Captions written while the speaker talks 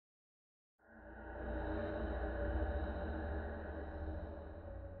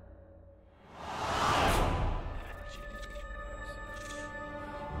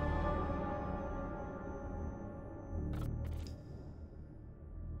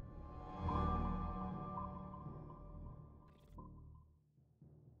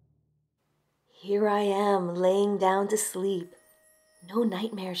Here I am, laying down to sleep. No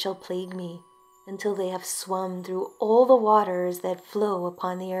nightmare shall plague me until they have swum through all the waters that flow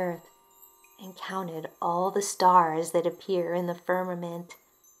upon the earth and counted all the stars that appear in the firmament.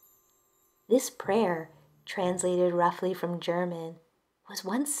 This prayer, translated roughly from German, was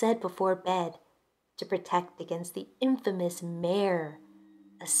once said before bed to protect against the infamous Mare,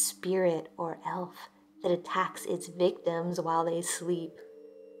 a spirit or elf that attacks its victims while they sleep.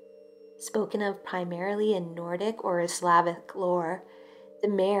 Spoken of primarily in Nordic or Slavic lore, the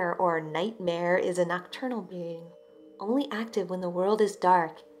mare or nightmare is a nocturnal being, only active when the world is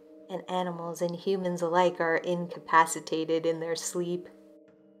dark and animals and humans alike are incapacitated in their sleep.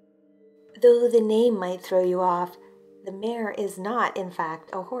 Though the name might throw you off, the mare is not, in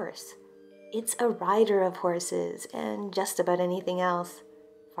fact, a horse. It's a rider of horses and just about anything else.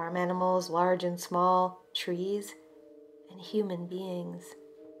 Farm animals, large and small, trees, and human beings.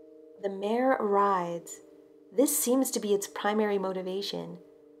 The mare rides. This seems to be its primary motivation,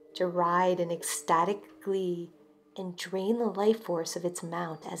 to ride in ecstatic glee and drain the life force of its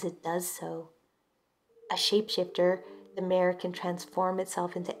mount as it does so. A shapeshifter, the mare can transform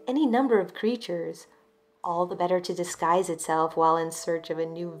itself into any number of creatures, all the better to disguise itself while in search of a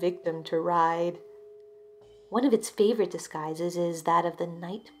new victim to ride. One of its favorite disguises is that of the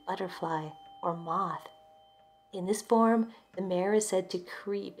night butterfly or moth. In this form, the mare is said to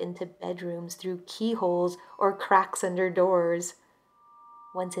creep into bedrooms through keyholes or cracks under doors.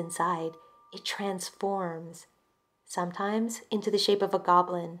 Once inside, it transforms, sometimes into the shape of a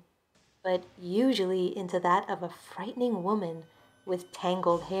goblin, but usually into that of a frightening woman with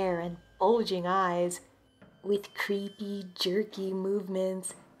tangled hair and bulging eyes. With creepy, jerky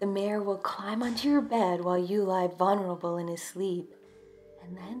movements, the mare will climb onto your bed while you lie vulnerable in his sleep,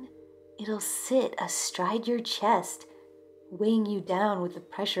 and then it'll sit astride your chest, weighing you down with the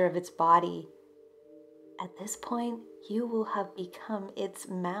pressure of its body. At this point, you will have become its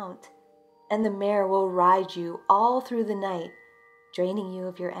mount, and the mare will ride you all through the night, draining you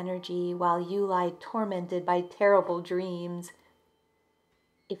of your energy while you lie tormented by terrible dreams.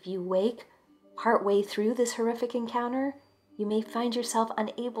 If you wake partway through this horrific encounter, you may find yourself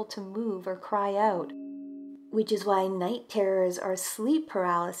unable to move or cry out, which is why night terrors or sleep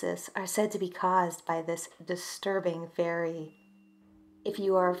paralysis are said to be caused by this disturbing fairy. If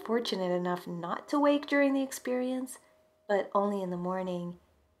you are fortunate enough not to wake during the experience, but only in the morning,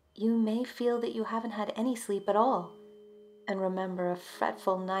 you may feel that you haven't had any sleep at all, and remember a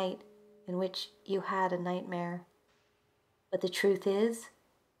fretful night in which you had a nightmare. But the truth is,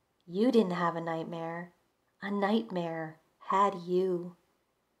 you didn't have a nightmare had you.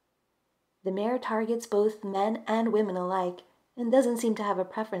 The mare targets both men and women alike, and doesn't seem to have a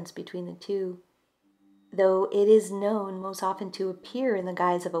preference between the two. Though it is known most often to appear in the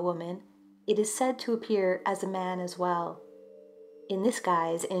guise of a woman, it is said to appear as a man as well. In this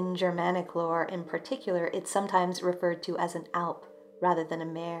guise, in Germanic lore in particular, it's sometimes referred to as an alp rather than a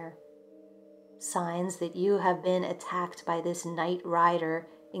mare. Signs that you have been attacked by this night rider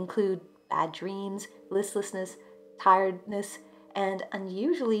include bad dreams, listlessness, tiredness, and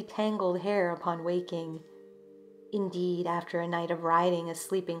unusually tangled hair upon waking. Indeed, after a night of riding a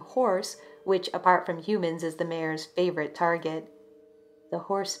sleeping horse, which apart from humans is the mare's favorite target, the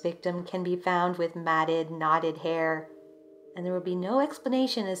horse victim can be found with matted, knotted hair, and there will be no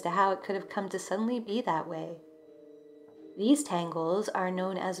explanation as to how it could have come to suddenly be that way. These tangles are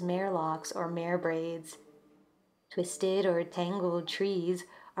known as mare locks or mare braids. Twisted or tangled trees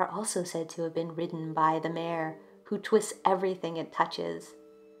are also said to have been ridden by the mare, who twists everything it touches.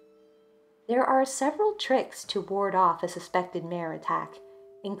 There are several tricks to ward off a suspected mare attack,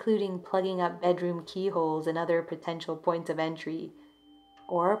 including plugging up bedroom keyholes and other potential points of entry,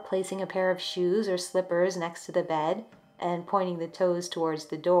 or placing a pair of shoes or slippers next to the bed and pointing the toes towards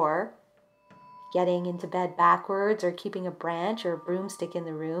the door, getting into bed backwards, or keeping a branch or broomstick in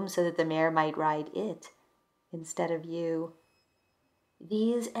the room so that the mare might ride it instead of you.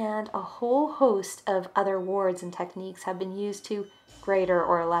 These and a whole host of other wards and techniques have been used to greater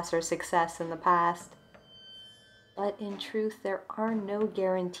or lesser success in the past. But in truth, there are no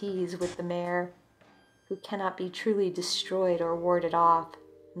guarantees with the mare, who cannot be truly destroyed or warded off,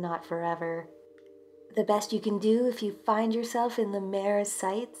 not forever. The best you can do if you find yourself in the mare's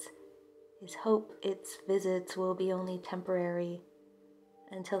sights is hope its visits will be only temporary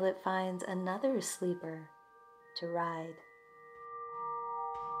until it finds another sleeper to ride.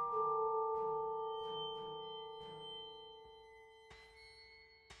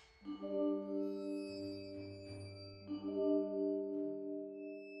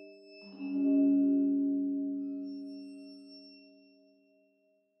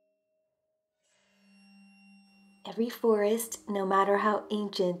 Every forest, no matter how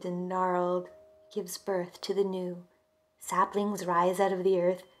ancient and gnarled, gives birth to the new. Saplings rise out of the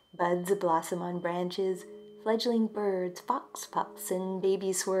earth, buds blossom on branches, fledgling birds, fox pups, and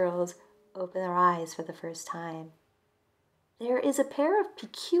baby squirrels open their eyes for the first time. There is a pair of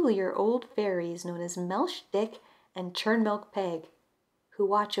peculiar old fairies known as Melsh and Churn who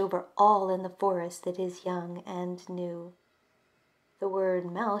watch over all in the forest that is young and new. The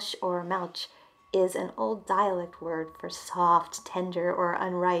word Melsh or Melch is an old dialect word for soft, tender, or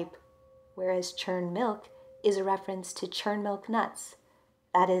unripe, whereas churn milk is a reference to churn milk nuts,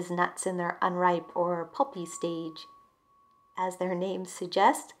 that is, nuts in their unripe or pulpy stage. As their names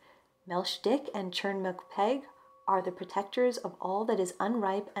suggest, Melsh and Churn Milk Peg are the protectors of all that is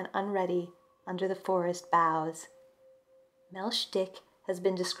unripe and unready under the forest boughs. Melsh has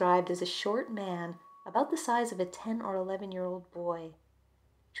been described as a short man about the size of a 10 or 11-year-old boy,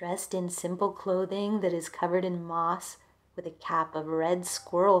 dressed in simple clothing that is covered in moss with a cap of red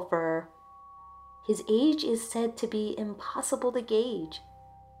squirrel fur. His age is said to be impossible to gauge,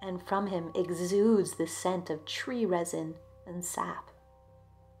 and from him exudes the scent of tree resin and sap.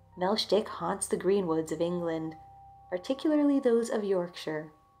 Melsh haunts the greenwoods of England, particularly those of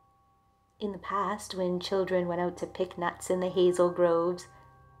Yorkshire. In the past, when children went out to pick nuts in the hazel groves,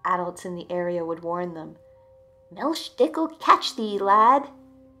 adults in the area would warn them, "Melsh will catch thee, lad,"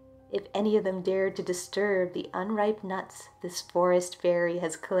 if any of them dared to disturb the unripe nuts this forest fairy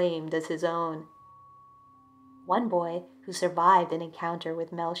has claimed as his own. One boy who survived an encounter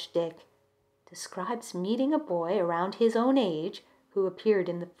with Melsh describes meeting a boy around his own age who appeared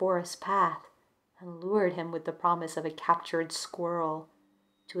in the forest path and lured him with the promise of a captured squirrel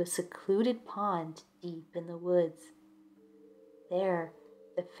to a secluded pond deep in the woods. There,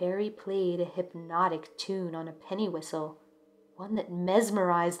 the fairy played a hypnotic tune on a penny whistle, one that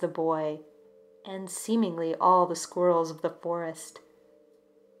mesmerized the boy and seemingly all the squirrels of the forest.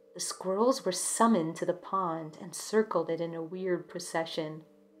 The squirrels were summoned to the pond and circled it in a weird procession.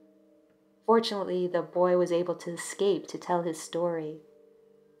 Fortunately, the boy was able to escape to tell his story,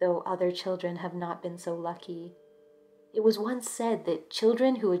 though other children have not been so lucky. It was once said that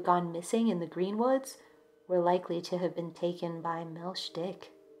children who had gone missing in the greenwoods were likely to have been taken by Melsh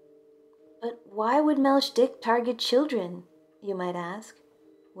But why would Melsh target children, you might ask,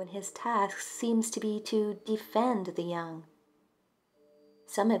 when his task seems to be to defend the young?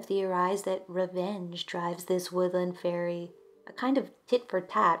 Some have theorized that revenge drives this woodland fairy, a kind of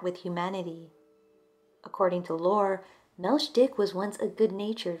tit-for-tat with humanity. According to lore, Melsh was once a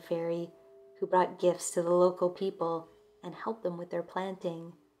good-natured fairy who brought gifts to the local people and helped them with their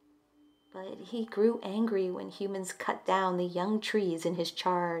planting. But he grew angry when humans cut down the young trees in his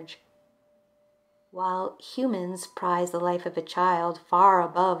charge. While humans prize the life of a child far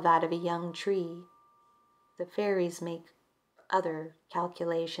above that of a young tree, the fairies make other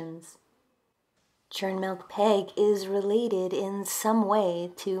calculations. Churn Milk Peg is related in some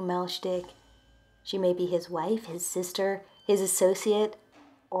way to Melsh She may be his wife, his sister, his associate,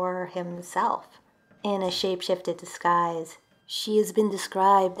 or himself in a shapeshifted disguise. She has been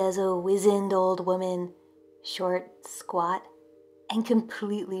described as a wizened old woman, short, squat, and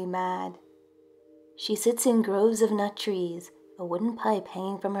completely mad. She sits in groves of nut trees, a wooden pipe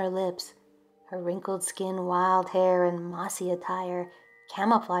hanging from her lips, her wrinkled skin, wild hair, and mossy attire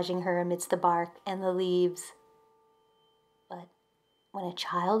camouflaging her amidst the bark and the leaves. But when a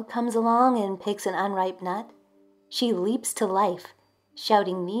child comes along and picks an unripe nut, she leaps to life,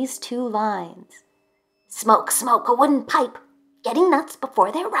 shouting these two lines: "Smoke, smoke, a wooden pipe, getting nuts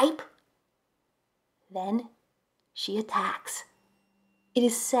before they're ripe." Then she attacks. It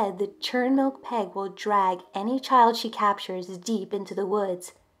is said that Churn Milk Peg will drag any child she captures deep into the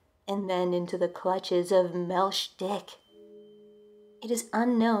woods, and then into the clutches of Melsh It is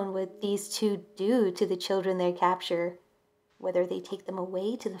unknown what these two do to the children they capture, whether they take them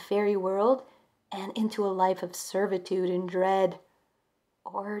away to the fairy world and into a life of servitude and dread,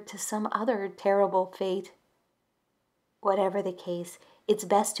 or to some other terrible fate. Whatever the case, it's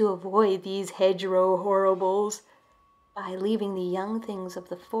best to avoid these hedgerow horribles by leaving the young things of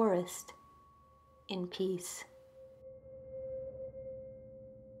the forest in peace.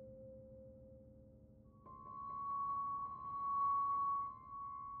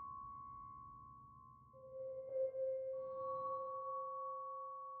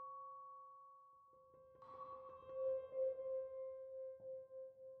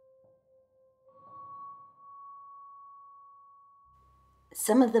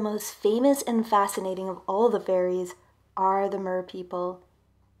 Some of the most famous and fascinating of all the fairies are the Merpeople,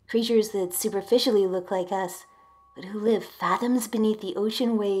 creatures that superficially look like us, but who live fathoms beneath the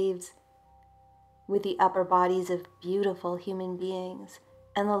ocean waves. with the upper bodies of beautiful human beings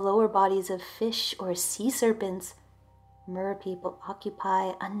and the lower bodies of fish or sea serpents. Merpeople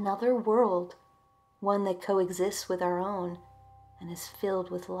occupy another world, one that coexists with our own and is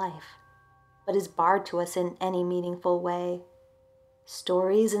filled with life, but is barred to us in any meaningful way.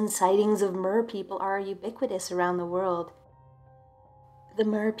 Stories and sightings of merpeople are ubiquitous around the world. The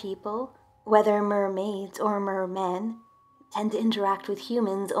merpeople, whether mermaids or mermen, tend to interact with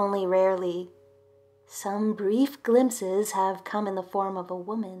humans only rarely. Some brief glimpses have come in the form of a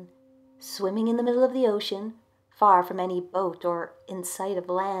woman, swimming in the middle of the ocean, far from any boat or in sight of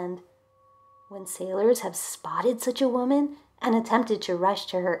land. When sailors have spotted such a woman and attempted to rush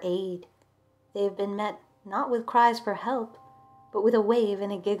to her aid, they have been met not with cries for help, but with a wave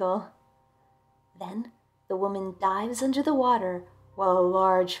and a giggle. Then the woman dives under the water while a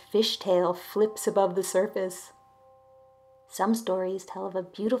large fishtail flips above the surface. Some stories tell of a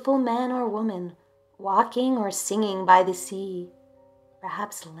beautiful man or woman walking or singing by the sea,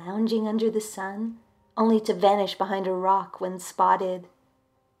 perhaps lounging under the sun, only to vanish behind a rock when spotted.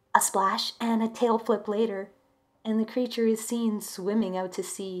 A splash and a tail flip later, and the creature is seen swimming out to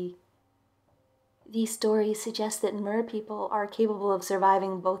sea. These stories suggest that merpeople are capable of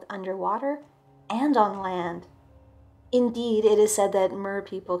surviving both underwater and on land. Indeed, it is said that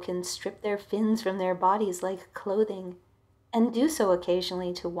merpeople can strip their fins from their bodies like clothing, and do so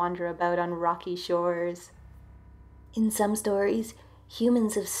occasionally to wander about on rocky shores. In some stories,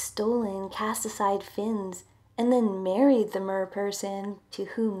 humans have stolen cast-aside fins and then married the merperson to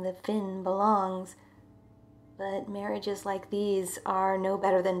whom the fin belongs. But marriages like these are no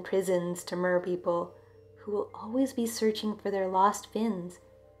better than prisons to merpeople, who will always be searching for their lost fins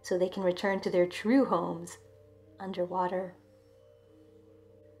so they can return to their true homes underwater.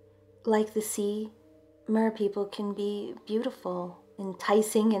 Like the sea, merpeople can be beautiful,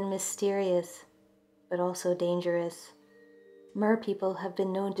 enticing, and mysterious, but also dangerous. Merpeople have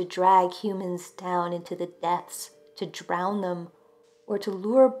been known to drag humans down into the depths, to drown them, or to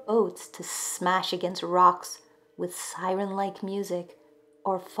lure boats to smash against rocks with siren-like music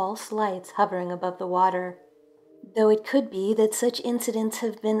or false lights hovering above the water. Though it could be that such incidents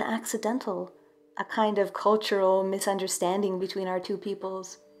have been accidental, a kind of cultural misunderstanding between our two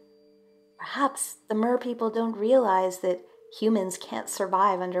peoples. Perhaps the merpeople don't realize that humans can't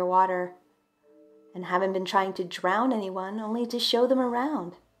survive underwater, and haven't been trying to drown anyone only to show them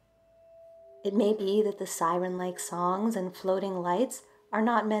around. It may be that the siren-like songs and floating lights are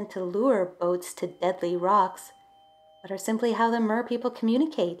not meant to lure boats to deadly rocks, but are simply how the merpeople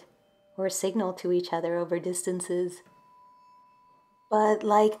communicate or signal to each other over distances. But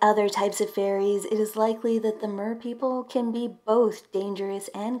like other types of fairies, it is likely that the merpeople can be both dangerous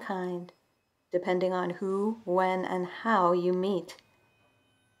and kind, depending on who, when, and how you meet.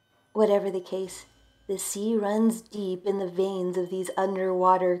 Whatever the case, the sea runs deep in the veins of these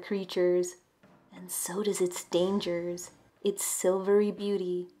underwater creatures, and so does its dangers, its silvery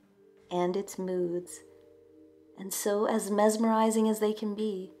beauty, and its moods. And so, as mesmerizing as they can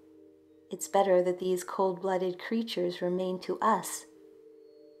be, it's better that these cold-blooded creatures remain to us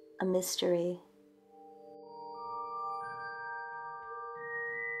a mystery.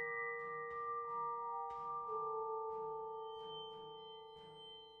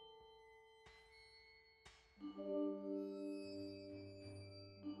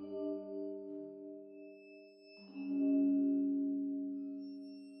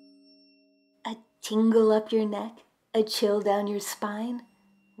 A tingle up your neck, a chill down your spine.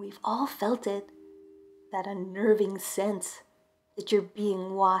 We've all felt it. That unnerving sense that you're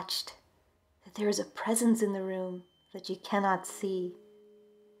being watched, that there is a presence in the room that you cannot see.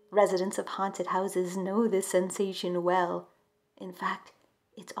 Residents of haunted houses know this sensation well. In fact,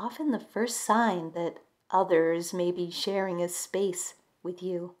 it's often the first sign that others may be sharing a space with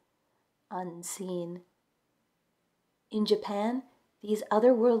you, unseen. In Japan, these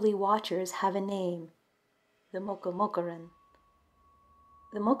otherworldly watchers have a name, the Mokumokuren.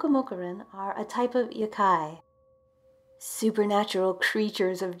 The Mokumokuren are a type of yokai, supernatural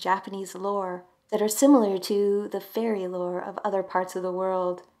creatures of Japanese lore that are similar to the fairy lore of other parts of the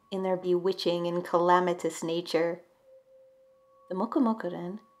world in their bewitching and calamitous nature. The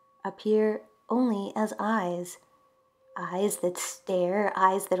Mokumokuren appear only as eyes that stare,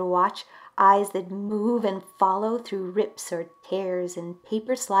 eyes that watch, eyes that move and follow through rips or tears in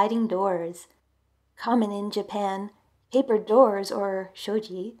paper sliding doors. Common in Japan, paper doors, or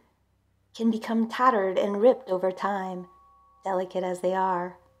shoji, can become tattered and ripped over time, delicate as they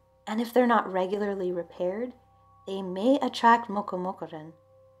are, and if they're not regularly repaired, they may attract Mokumokuren,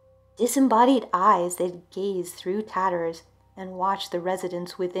 disembodied eyes that gaze through tatters and watch the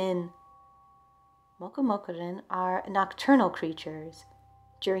residents within. Mokumokuren are nocturnal creatures.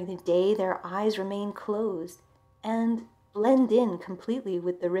 During the day, their eyes remain closed and blend in completely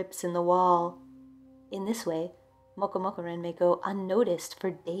with the rips in the wall. In this way, Mokumokuren may go unnoticed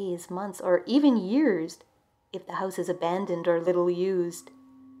for days, months, or even years if the house is abandoned or little used.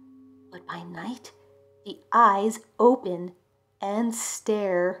 But by night, the eyes open and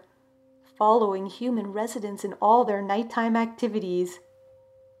stare, following human residents in all their nighttime activities.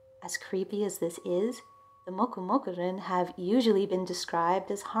 As creepy as this is, the Mokumokuren have usually been described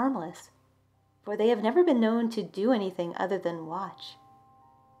as harmless, for they have never been known to do anything other than watch.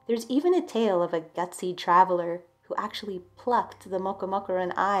 There's even a tale of a gutsy traveler who actually plucked the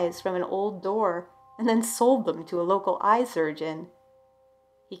Mokumokuren eyes from an old door and then sold them to a local eye surgeon.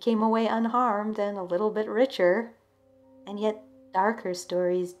 He came away unharmed and a little bit richer, and yet darker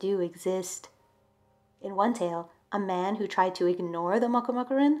stories do exist. In one tale, a man who tried to ignore the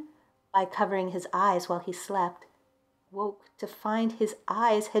Mokumokuren by covering his eyes while he slept woke to find his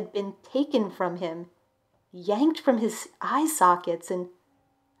eyes had been taken from him, yanked from his eye sockets, and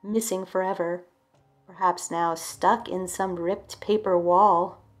missing forever, perhaps now stuck in some ripped paper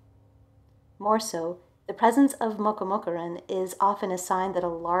wall. More so, the presence of Mokumokuren is often a sign that a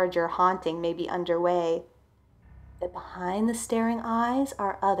larger haunting may be underway, that behind the staring eyes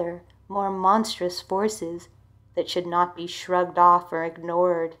are other, more monstrous forces that should not be shrugged off or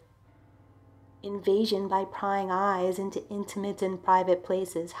ignored. Invasion by prying eyes into intimate and private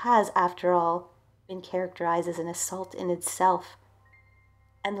places has, after all, been characterized as an assault in itself,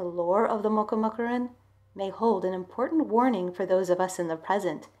 and the lore of the Mokumokuren may hold an important warning for those of us in the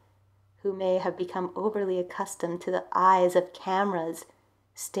present who may have become overly accustomed to the eyes of cameras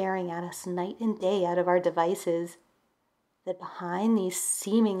staring at us night and day out of our devices, that behind these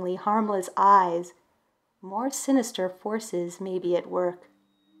seemingly harmless eyes, more sinister forces may be at work.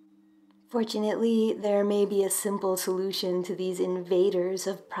 Fortunately, there may be a simple solution to these invaders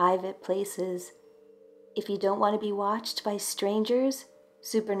of private places. If you don't want to be watched by strangers,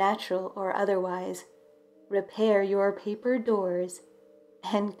 supernatural or otherwise, repair your paper doors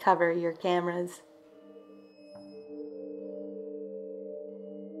and cover your cameras.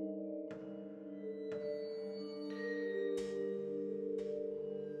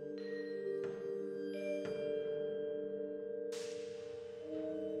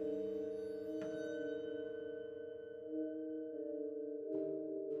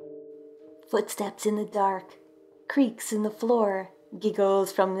 Footsteps in the dark, creaks in the floor,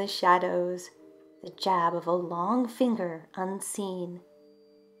 giggles from the shadows, the jab of a long finger unseen.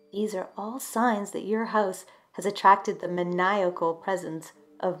 These are all signs that your house has attracted the maniacal presence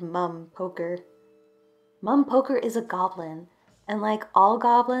of Mum Poker. Mum Poker is a goblin, and like all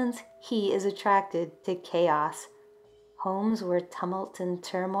goblins, he is attracted to chaos. Homes where tumult and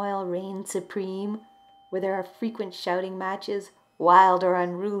turmoil reign supreme, where there are frequent shouting matches, wild or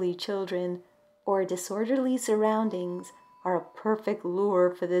unruly children, or disorderly surroundings, are a perfect lure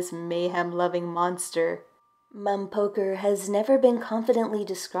for this mayhem-loving monster. Mum Poker has never been confidently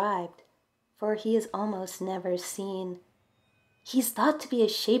described, for he is almost never seen. He's thought to be a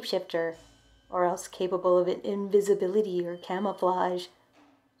shapeshifter, or else capable of invisibility or camouflage,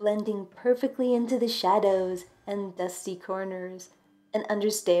 blending perfectly into the shadows and dusty corners, and under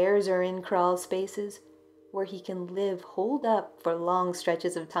stairs or in crawl spaces, where he can live holed up for long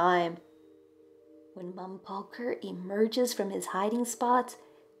stretches of time. When Mum Poker emerges from his hiding spots,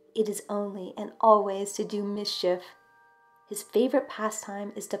 it is only and always to do mischief. His favorite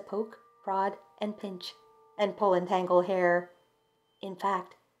pastime is to poke, prod, and pinch, and pull and tangle hair. In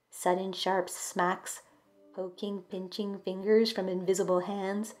fact, sudden sharp smacks, poking, pinching fingers from invisible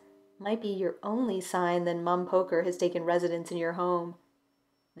hands might be your only sign that Mum Poker has taken residence in your home.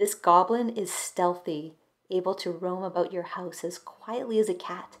 This goblin is stealthy, able to roam about your house as quietly as a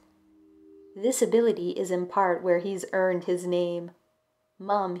cat. This ability is in part where he's earned his name.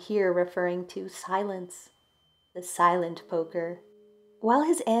 Mum here referring to silence, the silent poker. While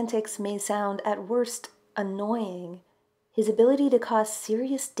his antics may sound at worst annoying, his ability to cause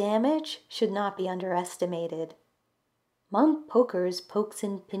serious damage should not be underestimated. Mum Poker's pokes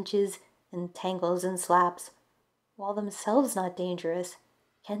and pinches and tangles and slaps, while themselves not dangerous,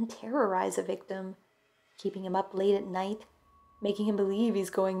 can terrorize a victim, keeping him up late at night, making him believe he's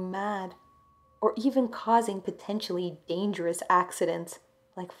going mad, or even causing potentially dangerous accidents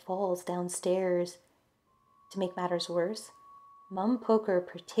like falls downstairs. To make matters worse, Mum Poker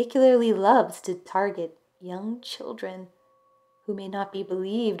particularly loves to target young children who may not be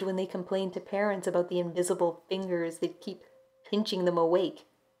believed when they complain to parents about the invisible fingers that keep pinching them awake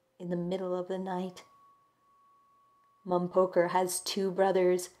in the middle of the night. Mum Poker has two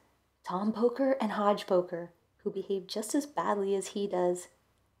brothers, Tom Poker and Hodge Poker, who behave just as badly as he does.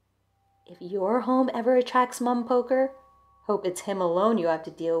 If your home ever attracts Mum Poker, hope it's him alone you have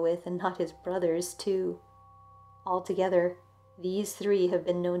to deal with and not his brothers too. Altogether, these three have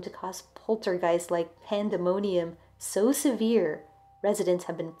been known to cause poltergeist-like pandemonium so severe residents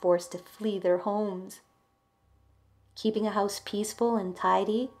have been forced to flee their homes. Keeping a house peaceful and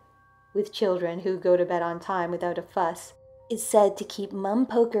tidy, with children who go to bed on time without a fuss, is said to keep Mum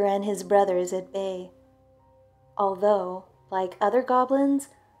Poker and his brothers at bay. Although, like other goblins,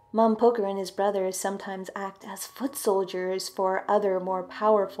 Mum Poker and his brothers sometimes act as foot soldiers for other more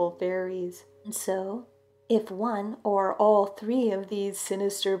powerful fairies. And so, if one or all three of these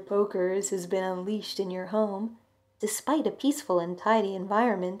sinister pokers has been unleashed in your home, despite a peaceful and tidy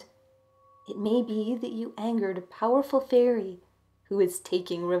environment, it may be that you angered a powerful fairy who is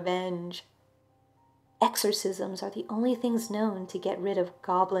taking revenge. Exorcisms are the only things known to get rid of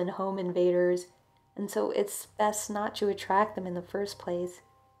goblin home invaders, and so it's best not to attract them in the first place.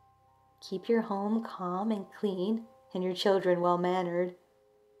 Keep your home calm and clean, and your children well-mannered,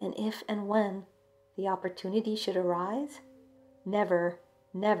 and if and when the opportunity should arise, never,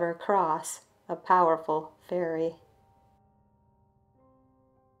 never cross a powerful fairy.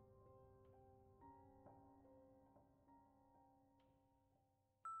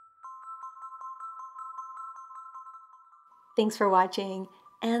 Thanks for watching,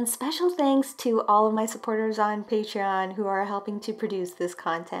 and special thanks to all of my supporters on Patreon who are helping to produce this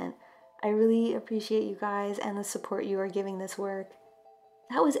content. I really appreciate you guys and the support you are giving this work.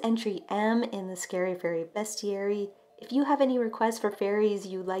 That was entry M in the Scary Fairy Bestiary. If you have any requests for fairies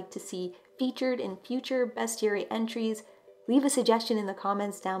you'd like to see featured in future Bestiary entries, leave a suggestion in the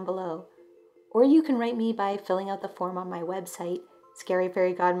comments down below. Or you can write me by filling out the form on my website,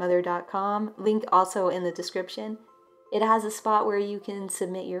 scaryfairygodmother.com, link also in the description. It has a spot where you can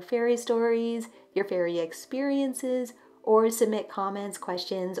submit your fairy stories, your fairy experiences, or submit comments,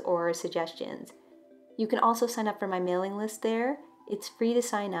 questions, or suggestions. You can also sign up for my mailing list there. It's free to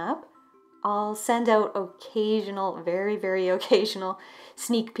sign up. I'll send out occasional, very, very occasional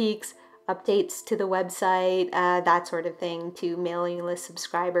sneak peeks, updates to the website, that sort of thing, to mailing list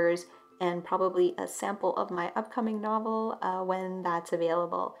subscribers, and probably a sample of my upcoming novel when that's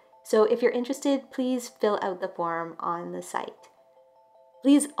available. So if you're interested, please fill out the form on the site.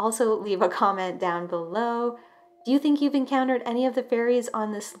 Please also leave a comment down below. Do you think you've encountered any of the fairies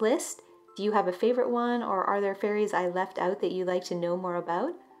on this list? Do you have a favorite one, or are there fairies I left out that you'd like to know more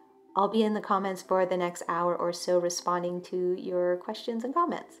about? I'll be in the comments for the next hour or so responding to your questions and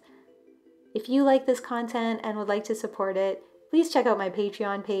comments. If you like this content and would like to support it, please check out my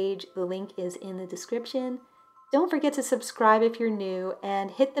Patreon page. The link is in the description. Don't forget to subscribe if you're new and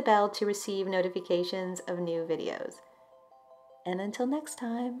hit the bell to receive notifications of new videos. And until next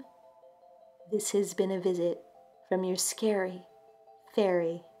time, this has been a visit from your scary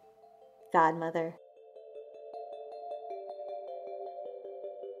fairy godmother.